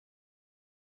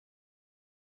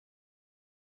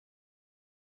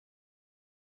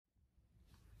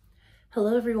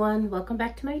Hello everyone, welcome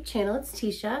back to my channel. It's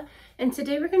Teesha, and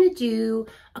today we're going to do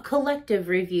a collective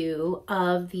review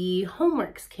of the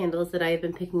Homeworx candles that I have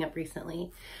been picking up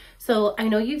recently. So I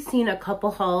know you've seen a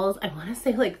couple hauls, I want to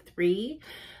say like 3,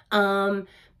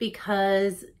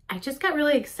 because I just got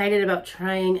really excited about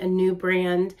trying a new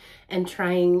brand and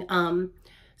trying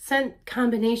scent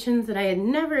combinations that I had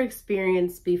never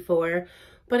experienced before.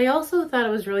 But I also thought it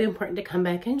was really important to come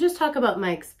back and just talk about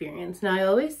my experience. Now I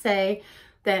always say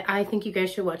that I think you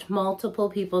guys should watch multiple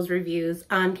people's reviews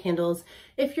on candles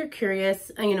if you're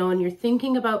curious, you know, and you're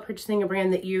thinking about purchasing a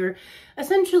brand that you're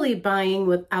essentially buying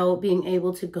without being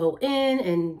able to go in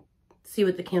and see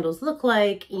what the candles look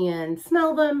like and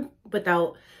smell them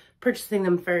without purchasing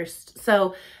them first.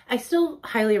 So I still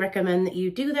highly recommend that you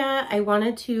do that. I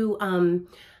wanted to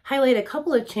highlight a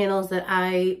couple of channels that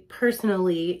I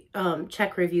personally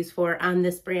check reviews for on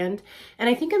this brand. And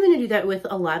I think I'm going to do that with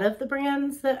a lot of the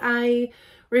brands that I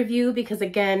review because,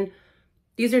 again,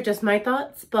 these are just my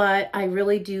thoughts, but I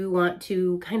really do want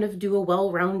to kind of do a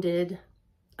well-rounded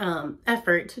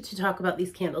effort to talk about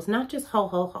these candles, not just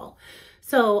haul.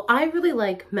 So I really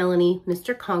like Melanie,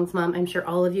 Mr. Kong's mom. I'm sure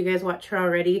all of you guys watch her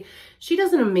already. She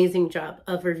does an amazing job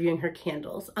of reviewing her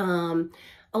candles.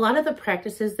 A lot of the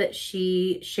practices that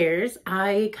she shares,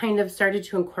 I kind of started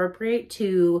to incorporate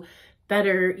to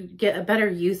get a better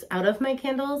use out of my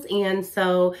candles. And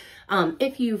so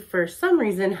if you, for some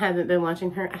reason, haven't been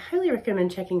watching her, I highly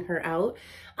recommend checking her out.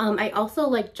 I also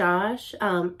like Josh.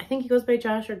 I think he goes by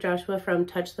Josh or Joshua from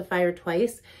Touch the Fire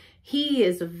Twice. He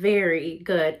is very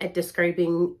good at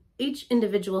describing each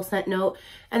individual scent note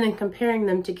and then comparing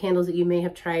them to candles that you may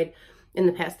have tried in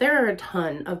the past. There are a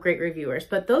ton of great reviewers,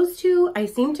 but those two, I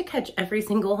seem to catch every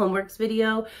single Homeworx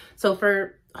video. So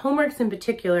for Homeworx in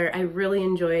particular, I really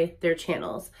enjoy their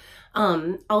channels.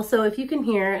 Also, if you can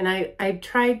hear, and I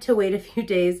tried to wait a few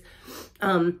days,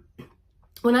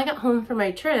 when I got home from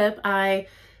my trip, I,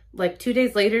 like 2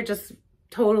 days later, just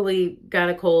totally got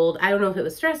a cold. I don't know if it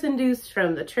was stress induced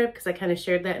from the trip, because I kind of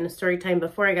shared that in a story time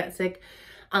before I got sick.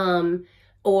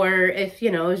 Or if, you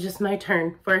know, it was just my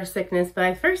turn for a sickness. But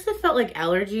I first it felt like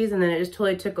allergies, and then it just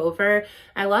totally took over.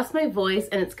 I lost my voice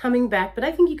and it's coming back, but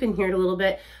I think you can hear it a little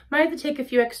bit. Might have to take a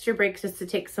few extra breaks just to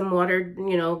take some water,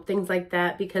 you know, things like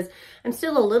that, because I'm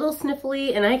still a little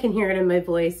sniffly and I can hear it in my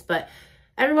voice, but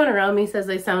everyone around me says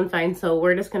I sound fine, so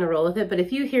we're just going to roll with it. But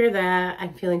if you hear that,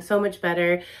 I'm feeling so much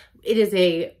better. It is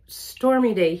a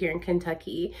stormy day here in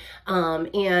Kentucky.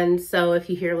 And so if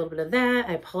you hear a little bit of that,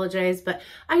 I apologize, but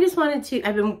I just wanted to,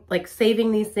 I've been like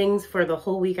saving these things for the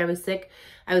whole week I was sick.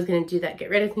 I was going to do that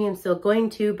Get Rid of Me. I'm still going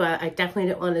to, but I definitely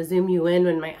didn't want to zoom you in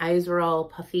when my eyes were all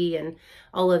puffy and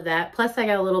all of that. Plus I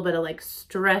got a little bit of like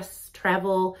stress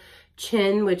travel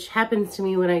chin, which happens to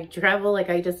me when I travel. Like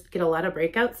I just get a lot of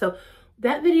breakouts. So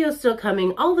that video is still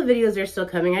coming. All the videos are still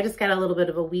coming. I just got a little bit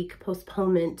of a week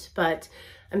postponement, but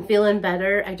I'm feeling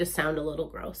better. I just sound a little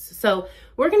gross. So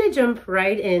we're going to jump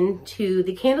right into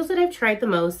the candles that I've tried the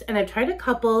most. And I've tried a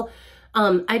couple.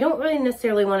 I don't really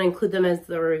necessarily want to include them as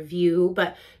the review,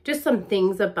 but just some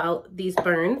things about these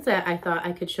burns that I thought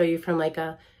I could show you from like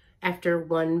a after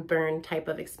one burn type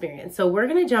of experience. So we're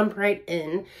going to jump right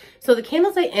in. So the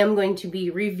candles I am going to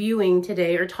be reviewing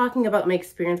today or talking about my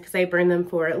experience, because I burned them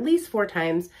for at least 4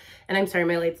 times. And I'm sorry,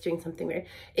 my light's doing something weird,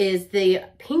 is the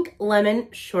Pink Lemon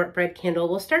Shortbread candle.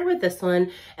 We'll start with this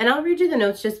one, and I'll read you the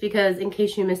notes just because in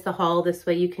case you missed the haul, this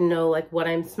way you can know like what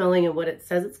I'm smelling and what it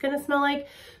says it's going to smell like.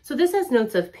 So this has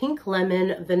notes of pink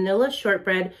lemon, vanilla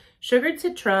shortbread, sugared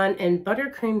citron, and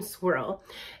buttercream swirl.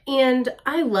 And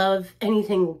I love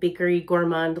anything bakery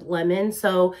gourmand lemon.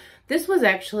 So this was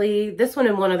actually, this one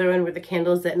and one other one were the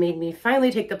candles that made me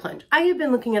finally take the plunge. I have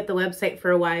been looking at the website for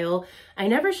a while. I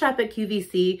never shop at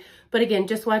QVC, but again,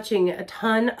 just watching a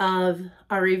ton of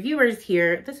our reviewers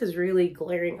here, this is really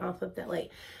glaring off of that light.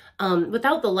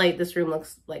 Without the light, this room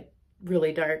looks like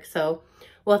really dark. So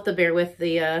we'll have to bear with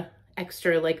the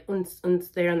extra like uns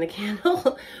there on the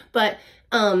candle. But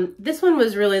this one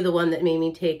was really the one that made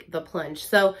me take the plunge.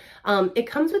 So it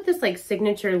comes with this like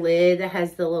signature lid that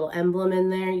has the little emblem in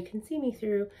there. You can see me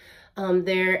through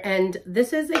there. And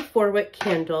this is a 4-wick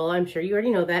candle. I'm sure you already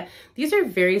know that. These are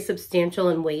very substantial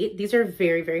in weight. These are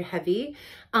very, very heavy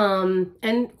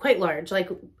and quite large. Like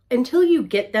until you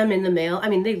get them in the mail, I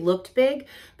mean, they looked big,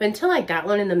 but until I got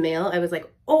one in the mail, I was like,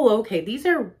 oh, okay, these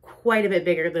are quite a bit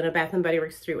bigger than a Bath & Body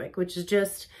Works 3-wick, which is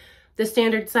just the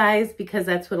standard size because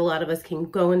that's what a lot of us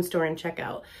can go in store and check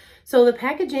out. So the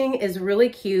packaging is really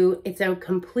cute. It's a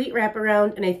complete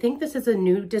wraparound, and I think this is a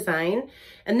new design.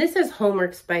 And this is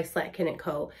Homeworx by Slatkin &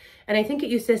 Co. And I think it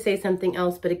used to say something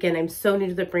else, but again, I'm so new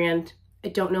to the brand, I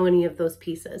don't know any of those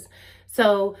pieces.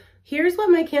 So here's what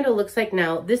my candle looks like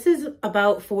now. This is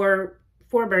about four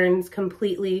burns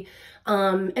completely.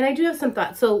 And I do have some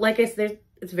thoughts. So like I said,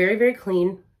 it's very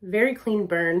clean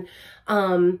burn.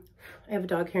 I have a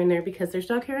dog hair in there because there's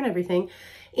dog hair and everything.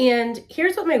 And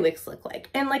here's what my wicks look like.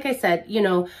 And like I said, you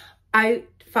know, I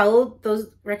followed those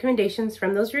recommendations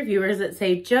from those reviewers that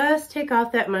say just take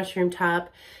off that mushroom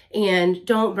top and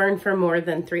don't burn for more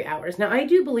than 3 hours. Now, I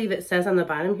do believe it says on the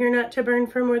bottom here not to burn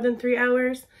for more than 3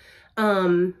 hours.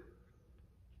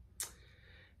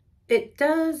 It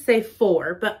does say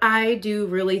 4, but I do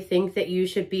really think that you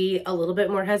should be a little bit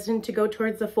more hesitant to go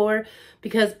towards the 4,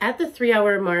 because at the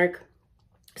 3-hour mark,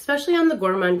 especially on the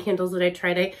gourmand candles that I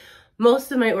tried,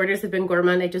 most of my orders have been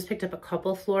gourmand. I just picked up a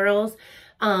couple florals,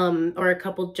 or a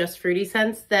couple just fruity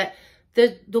scents that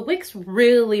the wicks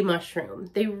really mushroom.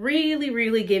 They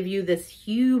really give you this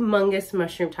humongous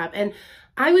mushroom top. And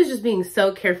I was just being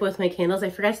so careful with my candles. I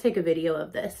forgot to take a video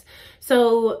of this.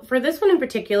 So for this one in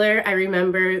particular, I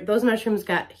remember those mushrooms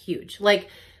got huge, like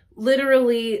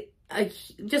literally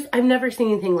I've never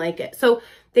seen anything like it. So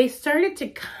they started to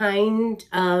kind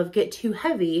of get too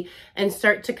heavy and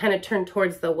start to kind of turn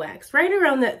towards the wax right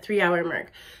around that 3-hour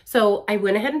mark. So I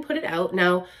went ahead and put it out.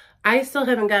 Now, I still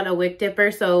haven't got a wick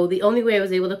dipper, so the only way I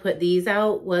was able to put these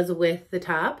out was with the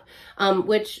top,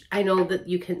 which I know that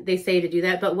they say to do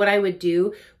that, but what I would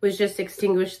do was just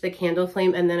extinguish the candle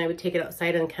flame and then I would take it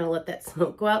outside and kind of let that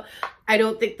smoke go out. I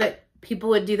don't think that people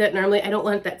would do that normally. I don't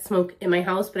want that smoke in my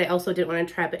house, but I also didn't want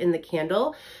to trap it in the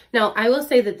candle. Now, I will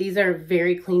say that these are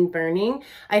very clean burning.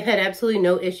 I've had absolutely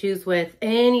no issues with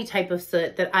any type of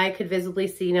soot that I could visibly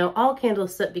see. Now, all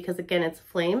candles soot because, again, it's a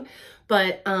flame,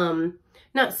 but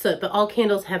not soot, but all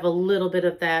candles have a little bit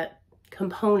of that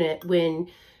component when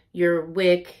your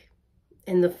wick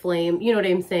and the flame, you know what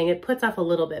I'm saying? It puts off a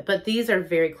little bit, but these are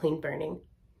very clean burning.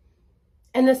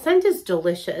 And the scent is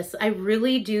delicious. I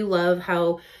really do love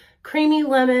how creamy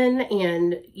lemon,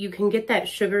 and you can get that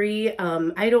sugary.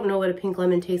 I don't know what a pink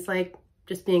lemon tastes like,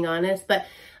 just being honest, but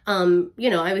you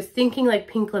know, I was thinking like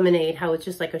pink lemonade, how it's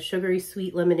just like a sugary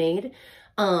sweet lemonade.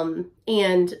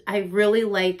 And I really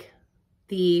like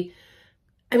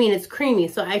it's creamy,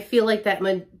 so I feel like that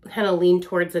would kind of lean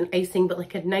towards an icing, but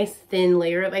like a nice thin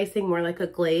layer of icing, more like a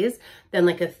glaze than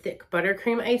like a thick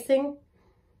buttercream icing.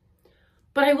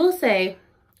 But I will say,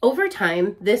 over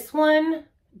time, this one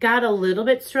got a little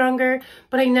bit stronger,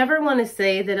 but I never want to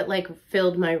say that it like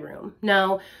filled my room.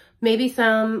 Now, maybe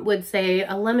some would say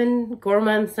a lemon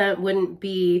gourmand scent wouldn't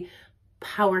be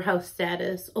powerhouse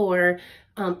status or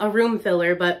a room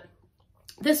filler, but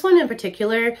this one in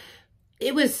particular,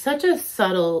 it was such a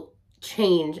subtle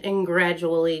change and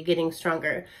gradually getting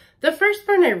stronger. The first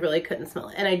burn, I really couldn't smell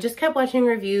it. And I just kept watching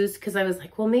reviews because I was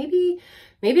like, well, maybe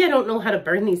I don't know how to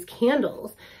burn these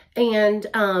candles. And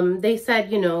they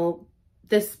said, you know,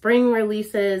 the spring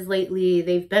releases lately,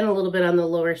 they've been a little bit on the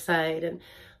lower side. And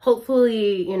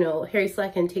hopefully, you know, Harry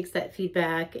Slacken takes that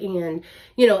feedback. And,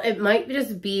 you know, it might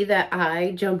just be that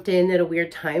I jumped in at a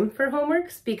weird time for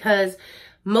Homeworx, because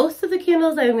most of the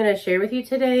candles I'm going to share with you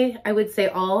today, I would say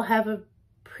all have a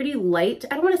pretty light,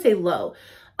 I don't want to say low,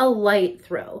 a light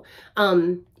throw.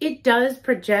 It does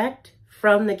project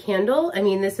from the candle. I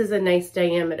mean, this is a nice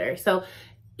diameter. So,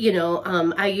 you know,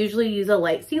 I usually use a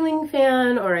light ceiling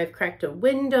fan, or I've cracked a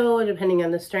window, depending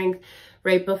on the strength,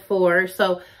 right before.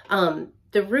 So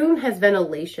the room has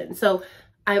ventilation. So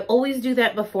I always do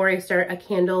that before I start a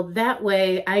candle. That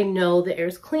way I know the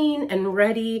air's clean and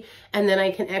ready, and then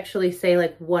I can actually say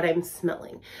like what I'm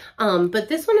smelling. But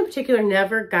this one in particular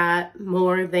never got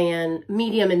more than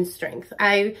medium in strength.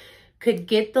 I could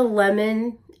get the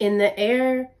lemon in the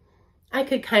air. I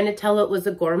could kind of tell it was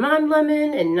a gourmand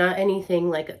lemon and not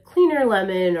anything like a cleaner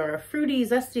lemon or a fruity,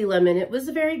 zesty lemon. It was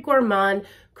very gourmand,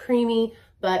 creamy,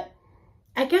 but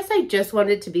I guess I just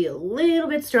wanted to be a little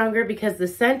bit stronger because the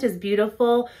scent is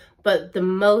beautiful, but the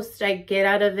most I get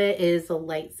out of it is a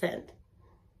light scent.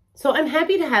 So I'm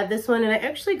happy to have this one, and I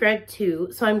actually grabbed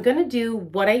 2. So I'm gonna do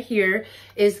what I hear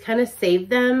is kind of save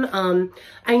them.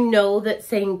 I know that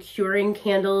saying curing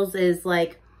candles is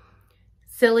like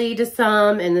silly to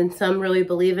some, and then some really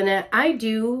believe in it. I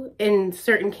do in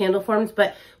certain candle forms,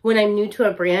 but when I'm new to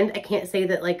a brand, I can't say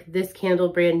that like this candle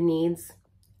brand needs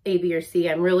A, B, or C.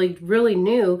 I'm really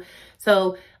new.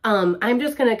 So I'm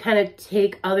just gonna kind of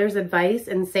take others' advice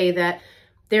and say that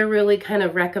they're really kind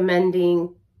of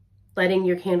recommending letting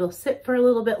your candle sit for a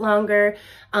little bit longer.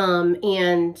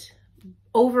 And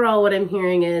overall, what I'm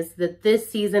hearing is that this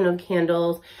season of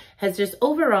candles has just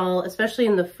overall, especially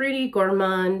in the fruity,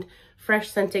 gourmand, fresh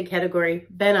scented category,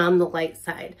 been on the light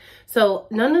side. So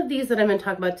none of these that I'm gonna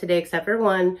talk about today, except for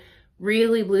one,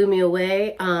 really blew me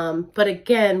away. But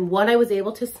again, what I was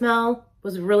able to smell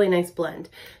was a really nice blend.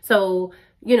 So,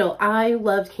 you know, I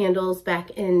loved candles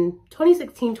back in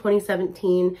 2016,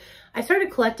 2017. I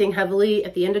started collecting heavily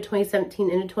at the end of 2017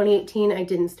 into 2018. I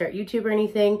didn't start YouTube or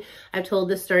anything. I've told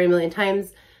this story a million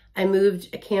times. I moved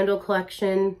a candle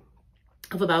collection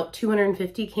of about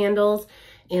 250 candles,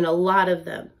 and a lot of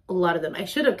them, I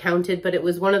should have counted, but it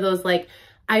was one of those like,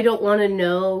 I don't want to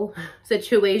know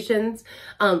situations,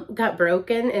 got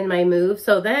broken in my move.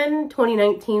 So then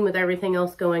 2019, with everything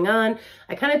else going on,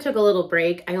 I kind of took a little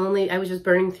break. I was just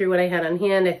burning through what I had on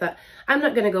hand. I thought, I'm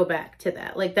not going to go back to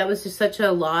that. Like, that was just such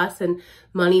a loss and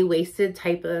money wasted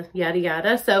type of yada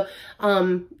yada. So,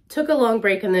 took a long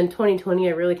break, and then 2020,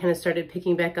 I really kind of started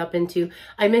picking back up into,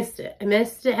 I missed it. I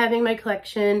missed having my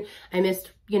collection. I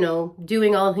missed, you know,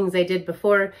 doing all the things I did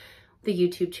before the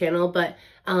YouTube channel, but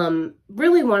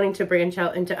really wanting to branch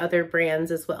out into other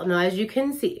brands as well. Now, as you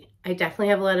can see, I definitely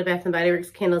have a lot of Bath & Body Works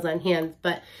candles on hand,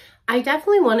 but I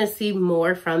definitely want to see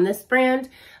more from this brand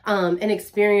and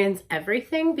experience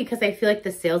everything, because I feel like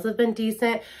the sales have been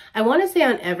decent. I want to say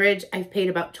on average, I've paid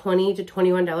about $20 to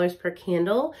 $21 per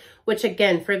candle, which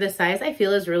again, for this size, I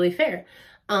feel is really fair.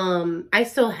 I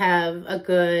still have a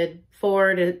good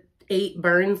 4 to 8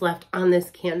 burns left on this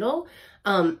candle.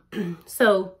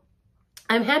 So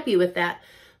I'm happy with that,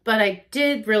 but I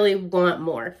did really want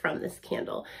more from this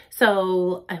candle.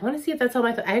 So I want to see if that's all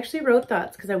my thoughts. I actually wrote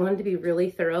thoughts because I wanted to be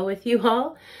really thorough with you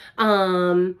all.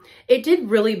 It did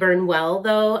really burn well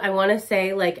though. I want to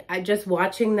say, like, I just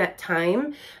watching that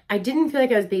time, I didn't feel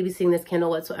like I was babysitting this candle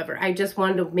whatsoever. I just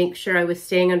wanted to make sure I was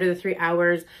staying under the 3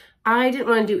 hours. I didn't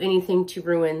want to do anything to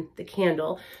ruin the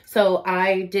candle. So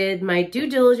I did my due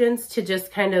diligence to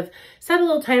just kind of set a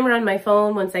little timer on my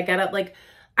phone once I got up. Like,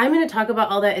 I'm going to talk about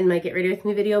all that in my Get Ready With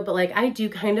Me video, but like, I do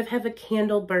kind of have a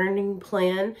candle burning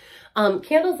plan.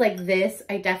 Candles like this,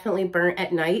 I definitely burn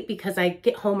at night because I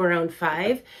get home around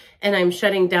 5 and I'm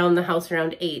shutting down the house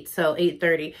around 8, so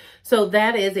 8:30. So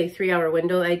that is a 3-hour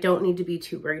window I don't need to be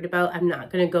too worried about. I'm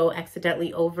not going to go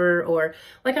accidentally over, or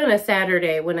like on a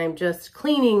Saturday when I'm just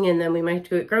cleaning and then we might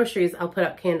go get groceries, I'll put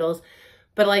up candles.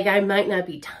 But like, I might not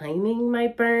be timing my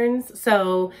burns.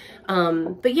 So,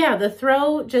 but yeah, the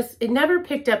throw just, it never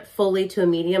picked up fully to a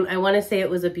medium. I want to say it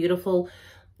was a beautiful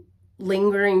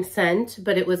lingering scent,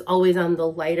 but it was always on the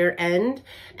lighter end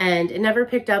and it never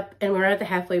picked up, and we're at the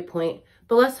halfway point.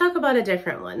 But let's talk about a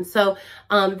different one. So,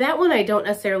 that one I don't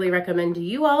necessarily recommend to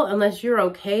you all unless you're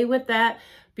okay with that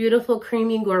beautiful,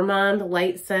 creamy, gourmand,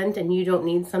 light scent and you don't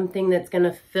need something that's going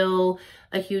to fill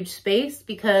a huge space,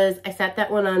 because I set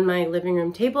that one on my living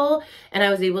room table and I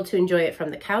was able to enjoy it from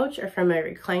the couch or from my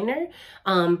recliner,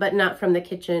 but not from the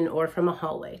kitchen or from a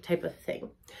hallway type of thing.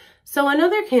 So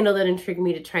another candle that intrigued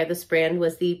me to try this brand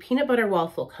was the peanut butter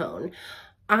waffle cone.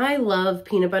 I love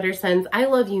peanut butter scents. I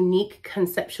love unique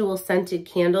conceptual scented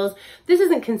candles. This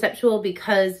isn't conceptual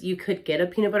because you could get a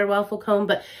peanut butter waffle cone,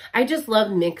 but I just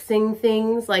love mixing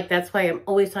things. Like, that's why I'm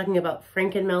always talking about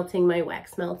franken melting my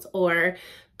wax melts or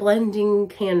blending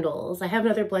candles. I have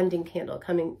another blending candle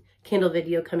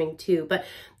video coming too, but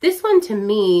this one to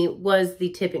me was the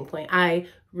tipping point. I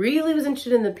really was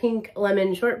interested in the pink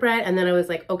lemon shortbread, and then I was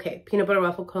like, okay, peanut butter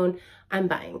waffle cone, I'm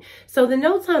buying. So the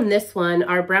notes on this one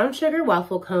are brown sugar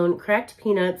waffle cone, cracked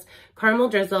peanuts, caramel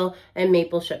drizzle, and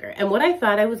maple sugar. And what I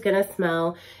thought I was gonna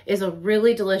smell is a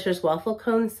really delicious waffle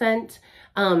cone scent,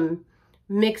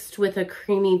 mixed with a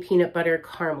creamy peanut butter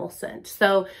caramel scent.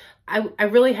 So I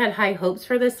really had high hopes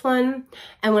for this one.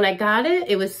 And when I got it,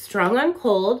 it was strong on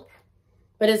cold,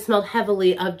 but it smelled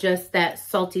heavily of just that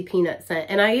salty peanut scent.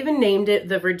 And I even named it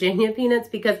the Virginia peanuts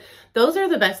because those are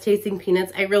the best tasting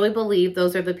peanuts. I really believe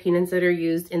those are the peanuts that are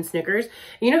used in Snickers.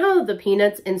 You know how the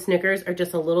peanuts in Snickers are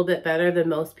just a little bit better than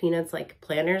most peanuts, like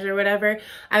Planters or whatever?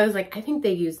 I was like, I think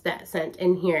they use that scent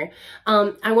in here.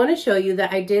 I want to show you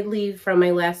that I did leave from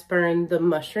my last burn the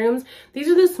mushrooms. These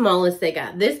are the smallest they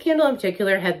got. This candle in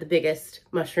particular had the biggest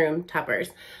mushroom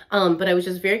toppers. But I was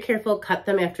just very careful, cut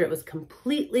them after it was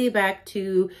completely back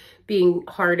to being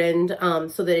hardened,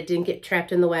 so that it didn't get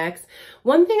trapped in the wax.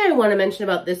 One thing I want to mention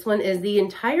about this one is the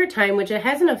entire time, which it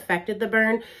hasn't affected the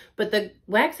burn, but the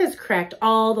wax has cracked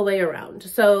all the way around.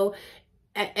 So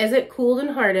as it cooled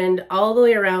and hardened all the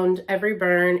way around every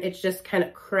burn, it's just kind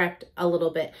of cracked a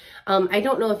little bit. I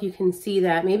don't know if you can see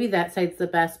that. Maybe that side's the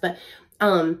best, but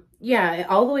yeah,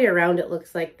 all the way around it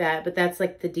looks like that, but that's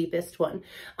like the deepest one.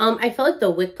 I felt like the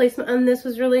wick placement on this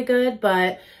was really good,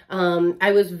 but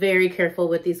I was very careful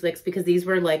with these wicks because these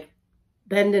were like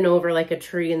bending over like a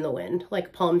tree in the wind, like a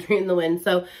palm tree in the wind.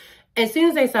 So As soon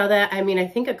as I saw that, I mean, I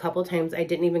think a couple times I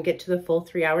didn't even get to the full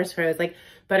 3 hours, so I was like,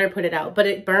 better put it out. But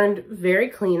it burned very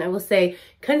clean. I will say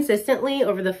consistently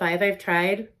over the 5 I've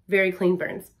tried, very clean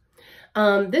burns.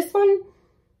 This one,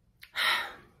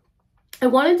 I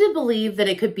wanted to believe that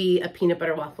it could be a peanut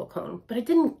butter waffle cone, but I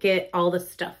didn't get all the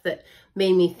stuff that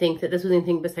made me think that this was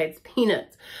anything besides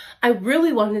peanuts. I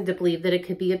really wanted to believe that it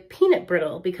could be a peanut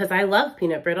brittle because I love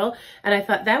peanut brittle, and I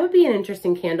thought that would be an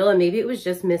interesting candle, and maybe it was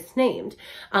just misnamed.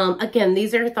 Again,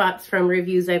 these are thoughts from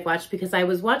reviews I've watched because I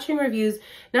was watching reviews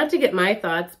not to get my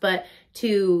thoughts, but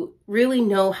to really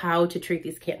know how to treat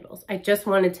these candles. I just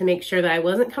wanted to make sure that I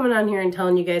wasn't coming on here and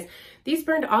telling you guys these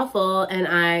burned awful and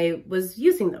I was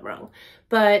using them wrong.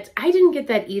 But I didn't get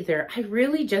that either. I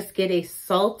really just get a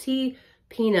salty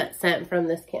peanut scent from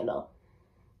this candle,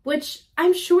 which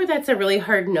I'm sure that's a really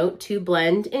hard note to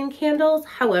blend in candles.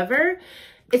 However,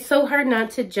 it's so hard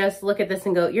not to just look at this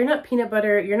and go, you're not peanut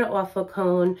butter, you're not waffle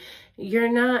cone,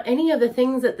 you're not any of the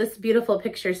things that this beautiful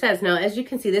picture says. Now, as you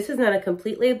can see, this is not a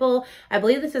complete label. I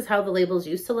believe this is how the labels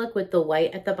used to look with the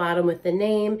white at the bottom with the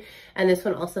name. And this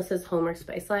one also says Homeworx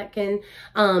by Slatkin.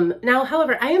 Now,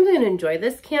 however, I am going to enjoy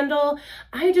this candle.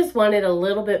 I just wanted a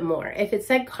little bit more. If it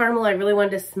said caramel, I really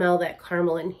wanted to smell that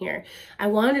caramel in here. I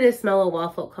wanted to smell a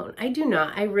waffle cone. I do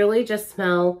not. I really just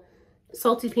smell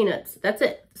salty peanuts. That's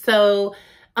it. So,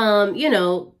 you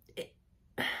know,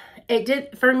 it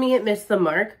did, for me, it missed the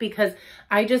mark because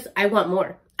I want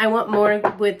more. I want more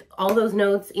with all those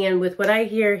notes and with what I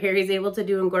hear Harry's able to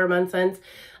do in Gourmand Scents.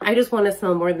 I just want to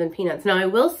smell more than peanuts. Now, I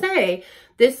will say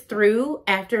this through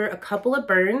after a couple of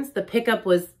burns, the pickup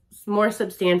was more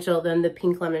substantial than the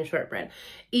pink lemon shortbread.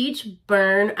 Each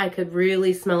burn, I could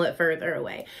really smell it further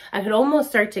away. I could almost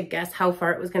start to guess how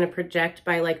far it was going to project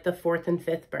by like the 4th and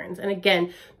 5th burns. And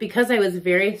again, because I was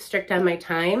very strict on my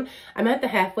time, I'm at the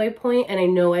halfway point and I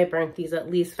know I burnt these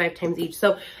at least 5 times each.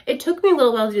 So it took me a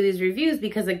little while to do these reviews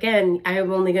because again,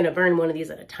 I'm only going to burn one of these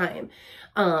at a time.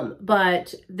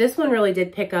 But this one really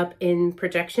did pick up in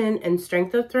projection and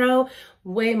strength of throw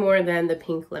way more than the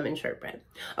pink lemon shortbread.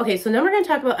 Okay, so now we're going to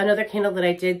talk about another candle that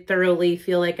I did thoroughly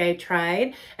feel like I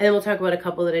tried, and then we'll talk about a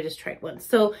couple that I just tried once.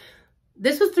 So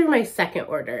this was through my second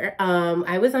order.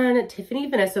 I was on Tiffany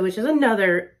Vanessa, which is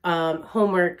another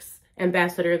Homeworx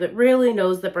ambassador that really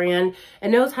knows the brand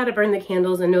and knows how to burn the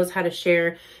candles and knows how to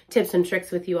share tips and tricks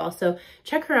with you all. So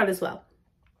check her out as well.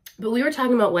 But we were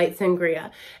talking about white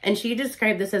sangria, and she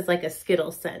described this as like a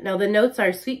Skittles scent. Now, the notes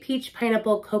are sweet peach,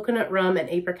 pineapple, coconut rum, and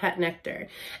apricot nectar.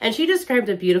 And she described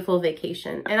a beautiful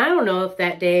vacation. And I don't know if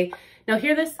that day, now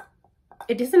hear this?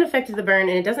 It doesn't affect the burn,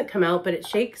 and it doesn't come out, but it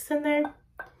shakes in there.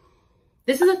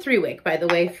 This is a 3-wick, by the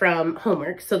way, from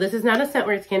Homeworx. So this is not a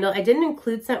Scentworx candle. I didn't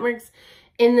include Scentworx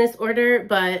in this order,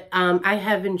 but I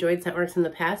have enjoyed Scentworx in the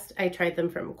past. I tried them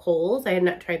from Kohl's. I had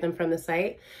not tried them from the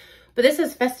site. But this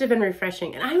is festive and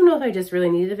refreshing. And I don't know if I just really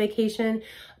needed a vacation.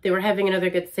 They were having another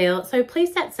good sale. So I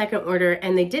placed that second order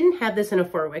and they didn't have this in a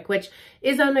 4-wick, which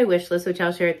is on my wish list, which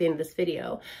I'll share at the end of this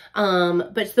video.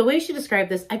 But the way she described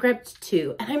this, I grabbed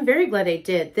 2 and I'm very glad I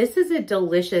did. This is a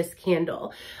delicious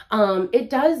candle. It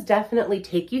does definitely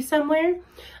take you somewhere.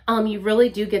 You really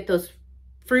do get those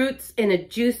fruits in a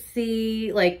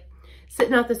juicy, like,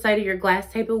 sitting off the side of your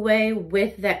glass type of way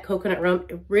with that coconut rum.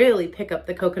 It really pick up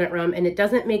the coconut rum and it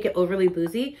doesn't make it overly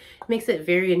boozy. It makes it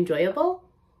very enjoyable.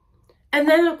 And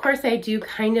then of course I do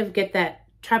kind of get that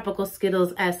tropical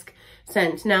Skittles-esque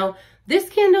scent. Now this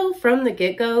candle from the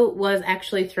get-go was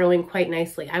actually throwing quite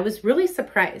nicely. I was really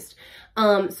surprised.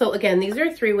 So again, these are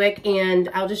 3-wick and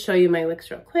I'll just show you my wicks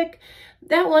real quick.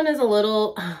 That one is a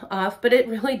little off, but it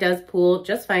really does pool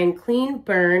just fine. Clean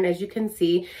burn, as you can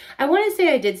see. I want to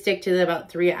say I did stick to the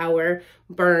about 3-hour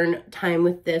burn time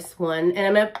with this one, and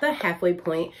I'm at the halfway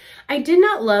point. I did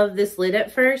not love this lid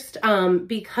at first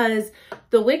because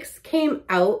the wicks came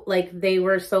out like they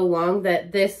were so long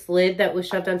that this lid that was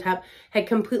shoved on top had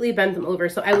completely bent them over.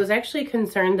 So I was actually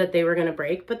concerned that they were going to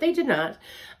break, but they did not.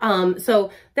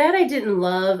 So that I didn't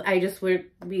love. I just would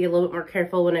be a little bit more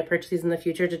careful when I purchase these in the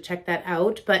future to check that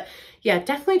out. But yeah,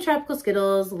 definitely tropical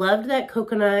Skittles. Loved that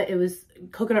coconut. It was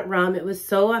coconut rum. It was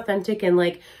so authentic and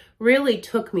like really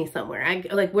took me somewhere. I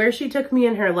like where she took me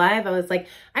in her live. I was like,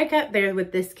 I got there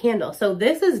with this candle. So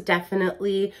this is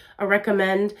definitely a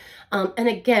recommend. And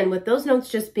again, with those notes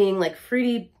just being like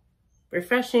fruity,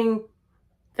 refreshing,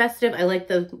 festive. I like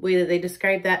the way that they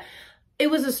described that.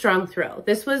 It was a strong throw.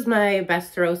 This was my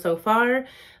best throw so far.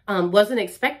 Wasn't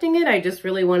expecting it. I just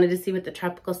really wanted to see what the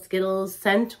tropical Skittles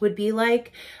scent would be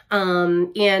like.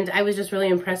 And I was just really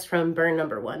impressed from burn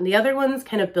number 1. The other ones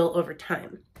kind of built over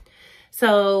time.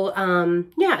 So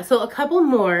yeah, so a couple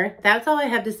more. That's all I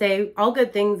have to say. All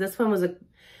good things. This one was a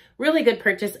really good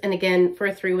purchase. And again, for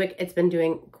a 3-wick, it's been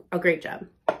doing a great job.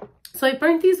 So I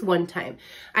burnt these one time.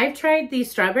 I've tried the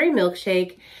strawberry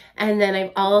milkshake, and then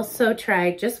I've also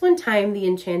tried just one time the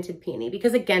enchanted peony,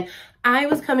 because again, I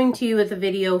was coming to you with a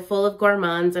video full of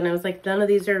gourmands and I was like, none of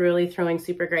these are really throwing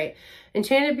super great.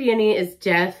 Enchanted peony is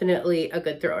definitely a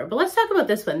good thrower, but let's talk about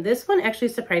this one. This one actually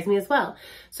surprised me as well.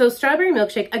 So strawberry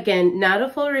milkshake, again, not a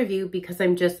full review because I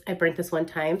burnt this one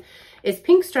time. It's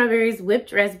pink strawberries,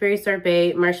 whipped raspberry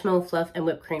sorbet, marshmallow fluff, and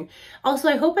whipped cream. Also,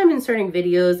 I hope I'm inserting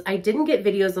videos. I didn't get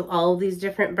videos of all of these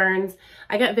different burns.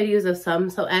 I got videos of some,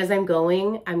 so as I'm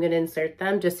going, I'm gonna insert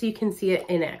them just so you can see it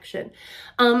in action.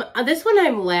 This one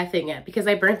I'm laughing at because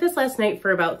I burnt this last night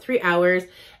for about 3 hours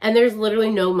and there's literally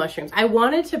no mushrooms. I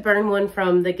wanted to burn one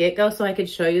from the get-go so I could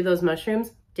show you those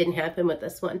mushrooms. Didn't happen with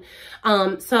this one.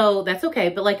 So that's okay.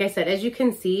 But like I said, as you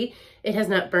can see, it has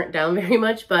not burnt down very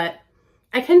much, but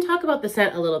I can talk about the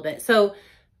scent a little bit. So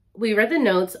we read the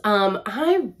notes.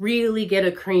 I really get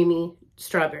a creamy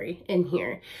strawberry in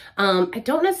here. I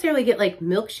don't necessarily get like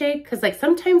milkshake because like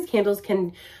sometimes candles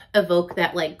can evoke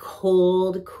that like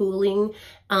cold cooling.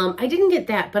 I didn't get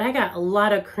that, but I got a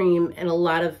lot of cream and a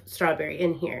lot of strawberry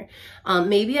in here.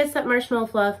 Maybe it's that marshmallow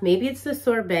fluff, maybe it's the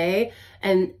sorbet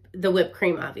and the whipped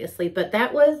cream obviously, but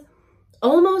that was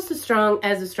almost as strong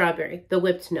as the strawberry, the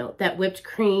whipped note, that whipped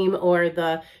cream or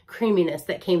the creaminess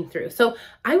that came through. So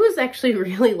I was actually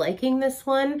really liking this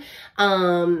one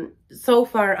so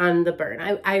far on the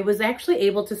burn. I was actually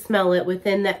able to smell it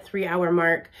within that 3-hour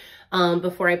mark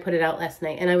before I put it out last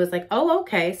night. And I was like, oh,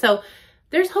 okay. So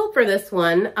there's hope for this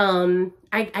one.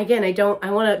 I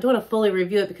don't want to fully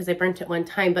review it because I burnt it one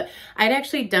time, but I'd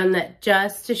actually done that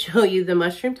just to show you the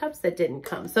mushroom tops that didn't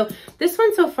come. So this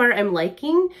one so far I'm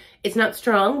liking. It's not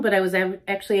strong, but I was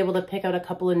actually able to pick out a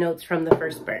couple of notes from the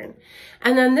first burn.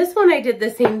 And then this one I did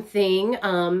the same thing.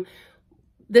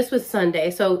 This was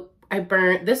Sunday. So I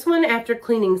burnt this one after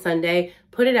cleaning Sunday,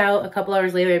 put it out. A couple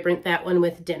hours later, I burnt that one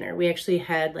with dinner. We actually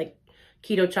had like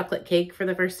keto chocolate cake for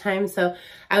the first time. So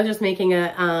I was just making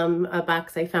a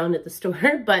box I found at the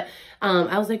store, but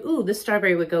I was like, ooh, this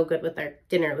strawberry would go good with our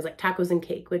dinner. It was like tacos and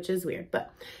cake, which is weird,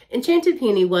 but Enchanted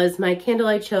Peony was my candle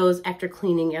I chose after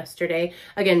cleaning yesterday.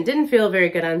 Again, didn't feel very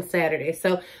good on Saturday.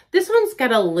 So this one's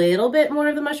got a little bit more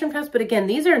of the mushroom tops, but again,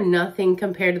 these are nothing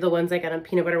compared to the ones I got on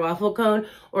peanut butter waffle cone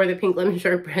or the pink lemon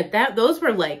shortbread. Those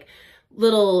were like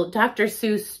little Dr.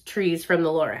 Seuss trees from the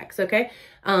Lorax, okay?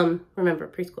 Remember,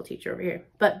 preschool teacher over here.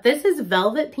 But this is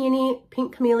Velvet Peony,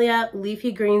 Pink Camellia,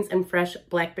 Leafy Greens, and Fresh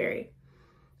Blackberry.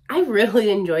 I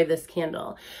really enjoy this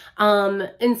candle.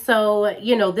 And so,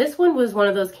 you know, this one was one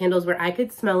of those candles where I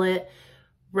could smell it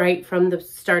right from the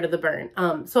start of the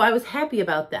burn. So I was happy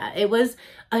about that. It was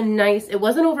a nice, it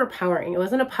wasn't overpowering. It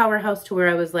wasn't a powerhouse to where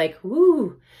I was like,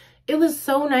 woo. It was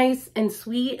so nice and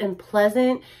sweet and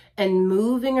pleasant and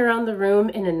moving around the room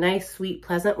in a nice, sweet,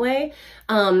 pleasant way.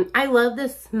 I love the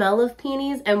smell of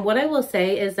peonies. And what I will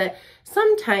say is that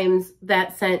sometimes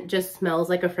that scent just smells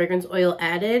like a fragrance oil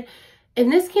added. In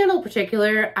this candle in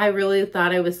particular, I really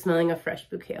thought I was smelling a fresh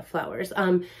bouquet of flowers.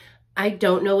 I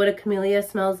don't know what a camellia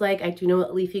smells like. I do know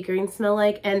what leafy greens smell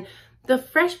like. And the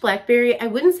fresh blackberry, I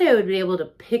wouldn't say I would be able to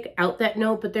pick out that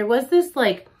note, but there was this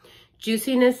like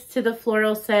juiciness to the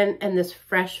floral scent and this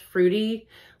fresh fruity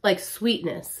like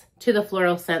sweetness to the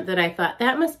floral scent that I thought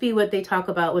that must be what they talk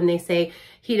about when they say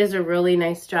he does a really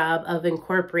nice job of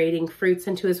incorporating fruits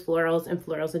into his florals and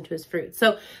florals into his fruits.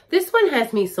 So this one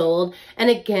has me sold. And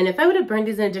again, if I would have burned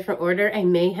these in a different order, I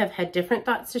may have had different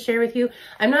thoughts to share with you.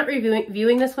 I'm not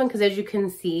reviewing this one because as you can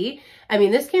see, I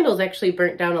mean, this candle is actually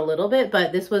burnt down a little bit,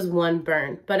 but this was one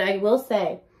burn. But I will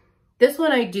say, this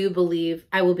one I do believe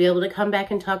I will be able to come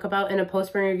back and talk about in a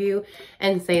post-burn review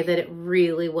and say that it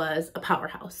really was a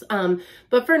powerhouse.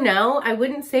 But for now, I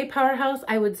wouldn't say powerhouse.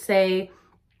 I would say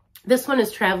this one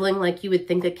is traveling like you would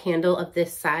think a candle of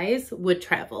this size would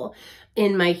travel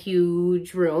in my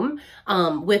huge room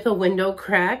with a window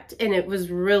cracked. And it was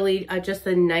really just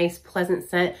a nice, pleasant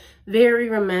scent, very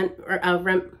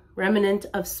remnant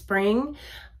of spring.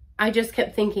 I just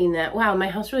kept thinking that, wow, my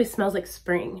house really smells like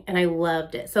spring, and I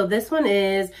loved it. So this one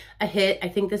is a hit. I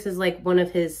think this is like one of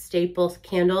his staple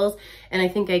candles, and I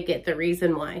think I get the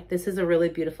reason why. This is a really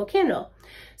beautiful candle.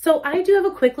 So I do have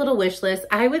a quick little wish list.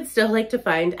 I would still like to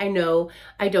find, I know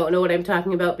I don't know what I'm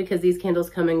talking about because these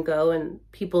candles come and go and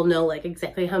people know like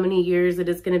exactly how many years it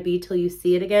is going to be till you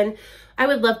see it again. I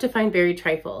would love to find Berry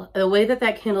Trifle. The way that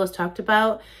that candle is talked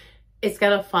about, it's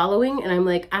got a following, and I'm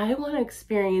like, I want to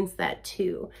experience that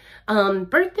too.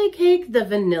 Birthday cake, the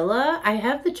vanilla, I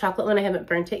have the chocolate one, I haven't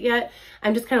burnt it yet.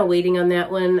 I'm just kind of waiting on that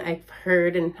one. I've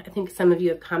heard, and I think some of you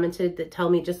have commented that tell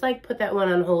me just like put that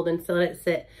one on hold and still let it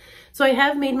sit. So I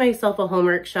have made myself a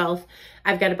Homeworx shelf.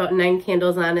 I've got about 9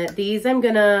 candles on it. These I'm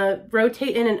gonna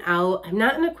rotate in and out. I'm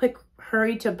not in a quick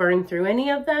hurry to burn through any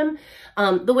of them,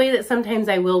 the way that sometimes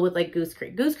I will with like Goose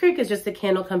Creek. Goose Creek is just a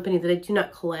candle company that I do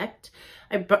not collect.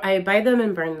 I buy them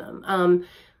and burn them.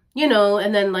 You know,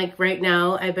 and then like right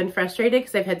now I've been frustrated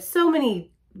because I've had so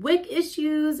many wick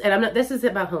issues, and I'm not, this is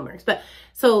about Homeworx, but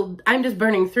so I'm just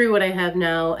burning through what I have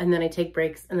now, and then I take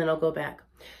breaks and then I'll go back.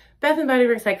 Bath and Body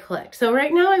Works I collect. So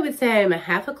right now I would say I'm a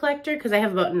half a collector because I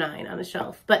have about 9 on a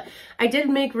shelf, but I did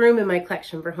make room in my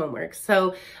collection for Homeworx.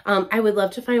 So I would love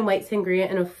to find white sangria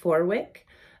in a 4-wick.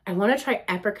 I want to try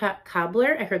apricot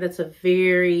cobbler. I heard that's a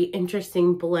very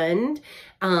interesting blend.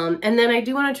 And then I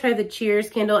do want to try the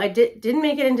Cheers candle. I didn't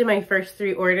make it into my first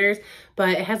 3 orders, but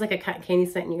it has like a cotton candy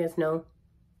scent, and you guys know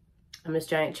I'm this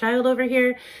giant child over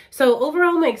here. So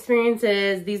overall, my experience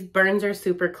is these burns are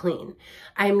super clean.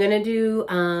 I'm going to do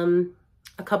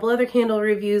a couple other candle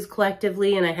reviews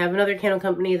collectively, and I have another candle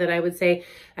company that I would say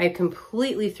I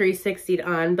completely 360'd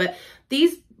on, but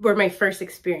these were my first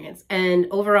experience, and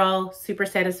overall super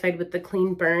satisfied with the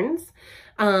clean burns.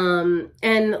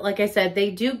 And like I said, they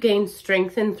do gain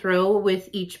strength and throw with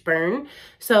each burn,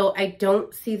 so I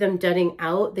don't see them dudding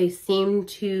out. They seem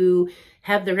to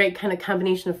have the right kind of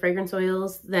combination of fragrance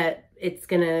oils that it's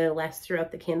gonna last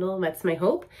throughout the candle. That's my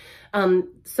hope.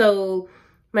 So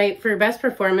for best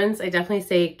performance, I definitely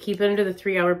say keep it under the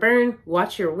 3-hour burn,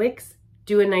 watch your wicks,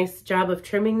 do a nice job of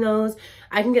trimming those.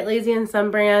 I can get lazy in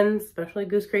some brands, especially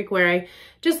Goose Creek, where I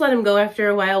just let them go after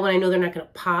a while when I know they're not gonna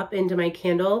pop into my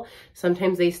candle.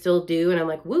 Sometimes they still do, and I'm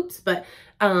like, whoops. But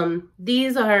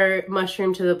these are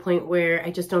mushroomed to the point where I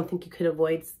just don't think you could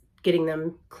avoid getting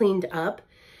them cleaned up.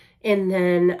 And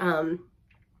then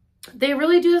they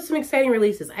really do have some exciting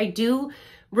releases. I do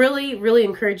really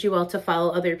encourage you all to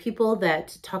follow other people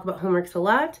that talk about Homeworx a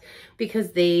lot,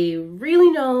 because they really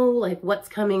know like what's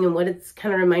coming and what it's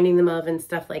kind of reminding them of and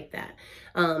stuff like that.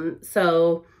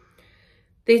 So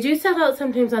they do sell out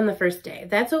sometimes on the first day.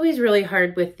 That's always really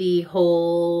hard with the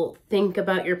whole think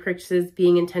about your purchases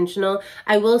being intentional.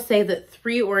 I will say that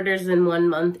 3 orders in 1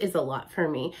 month is a lot for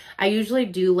me. I usually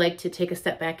do like to take a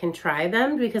step back and try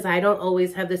them, because I don't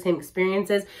always have the same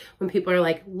experiences when people are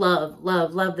like,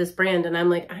 love this brand. And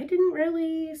I'm like, I didn't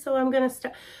really, so I'm going to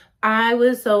stop. I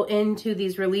was so into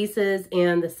these releases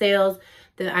and the sales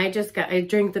that I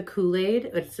drank the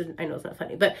Kool-Aid. I know it's not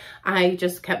funny, but I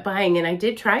just kept buying, and I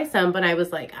did try some, but I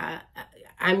was like,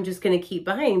 I'm just going to keep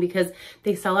buying because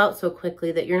they sell out so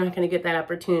quickly that you're not going to get that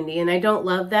opportunity. And I don't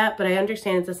love that, but I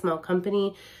understand it's a small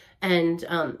company, and,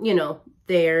 you know,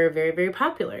 they're very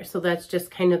popular. So that's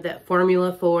just kind of that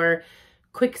formula for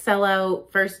quick sellout,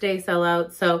 first day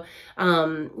sellout. So,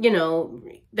 you know,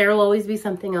 there will always be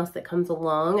something else that comes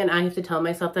along, and I have to tell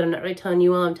myself that I'm not really telling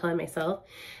you all, I'm telling myself.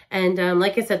 And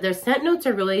like I said, their scent notes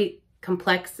are really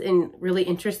complex and really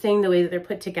interesting the way that they're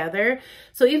put together.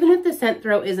 So even if the scent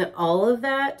throw isn't all of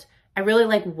that, I really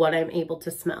like what I'm able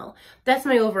to smell. That's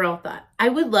my overall thought. I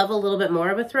would love a little bit more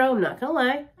of a throw, I'm not gonna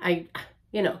lie.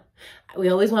 You know, we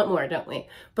always want more, don't we?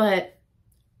 But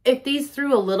if these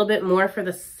threw a little bit more for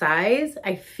the size,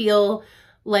 I feel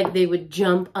like they would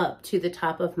jump up to the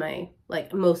top of my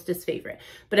like mostest favorite.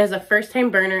 But as a first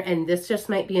time burner, and this just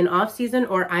might be an off season,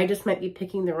 or I just might be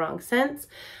picking the wrong scents,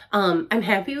 I'm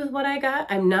happy with what I got.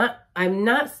 I'm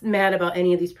not mad about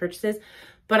any of these purchases,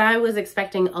 but I was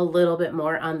expecting a little bit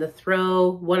more on the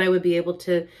throw, what I would be able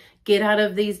to get out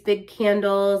of these big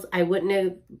candles. I wouldn't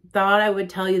have thought I would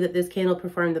tell you that this candle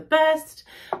performed the best.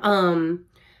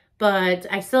 But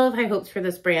I still have high hopes for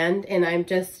this brand, and I'm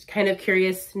just kind of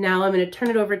curious. Now I'm going to turn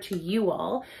it over to you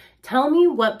all. Tell me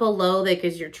what below, like,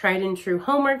 is your tried and true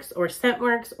Homeworx or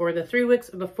Scentworx or the 3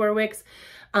 wicks or the 4 wicks.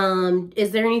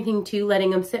 Is there anything to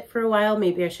letting them sit for a while?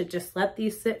 Maybe I should just let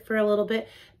these sit for a little bit,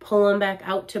 pull them back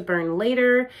out to burn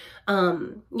later.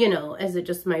 You know, is it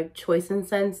just my choice and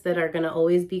scents that are going to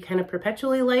always be kind of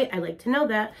perpetually light? I like to know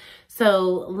that.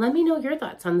 So let me know your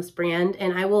thoughts on this brand,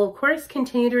 and I will of course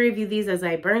continue to review these as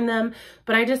I burn them.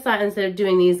 But I just thought instead of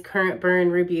doing these current burn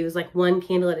reviews like one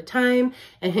candle at a time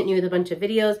and hitting you with a bunch of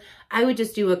videos, I would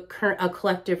just do a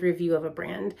collective review of a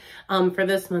brand for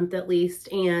this month at least.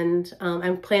 And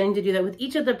I'm planning to do that with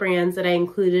each of the brands that I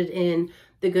included in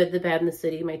the good, the bad, and the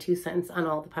city, my 2 cents on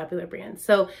all the popular brands.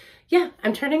 So yeah,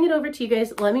 I'm turning it over to you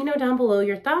guys. Let me know down below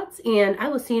your thoughts, and I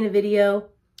will see you in a video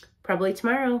probably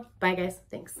tomorrow. Bye guys,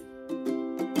 thanks.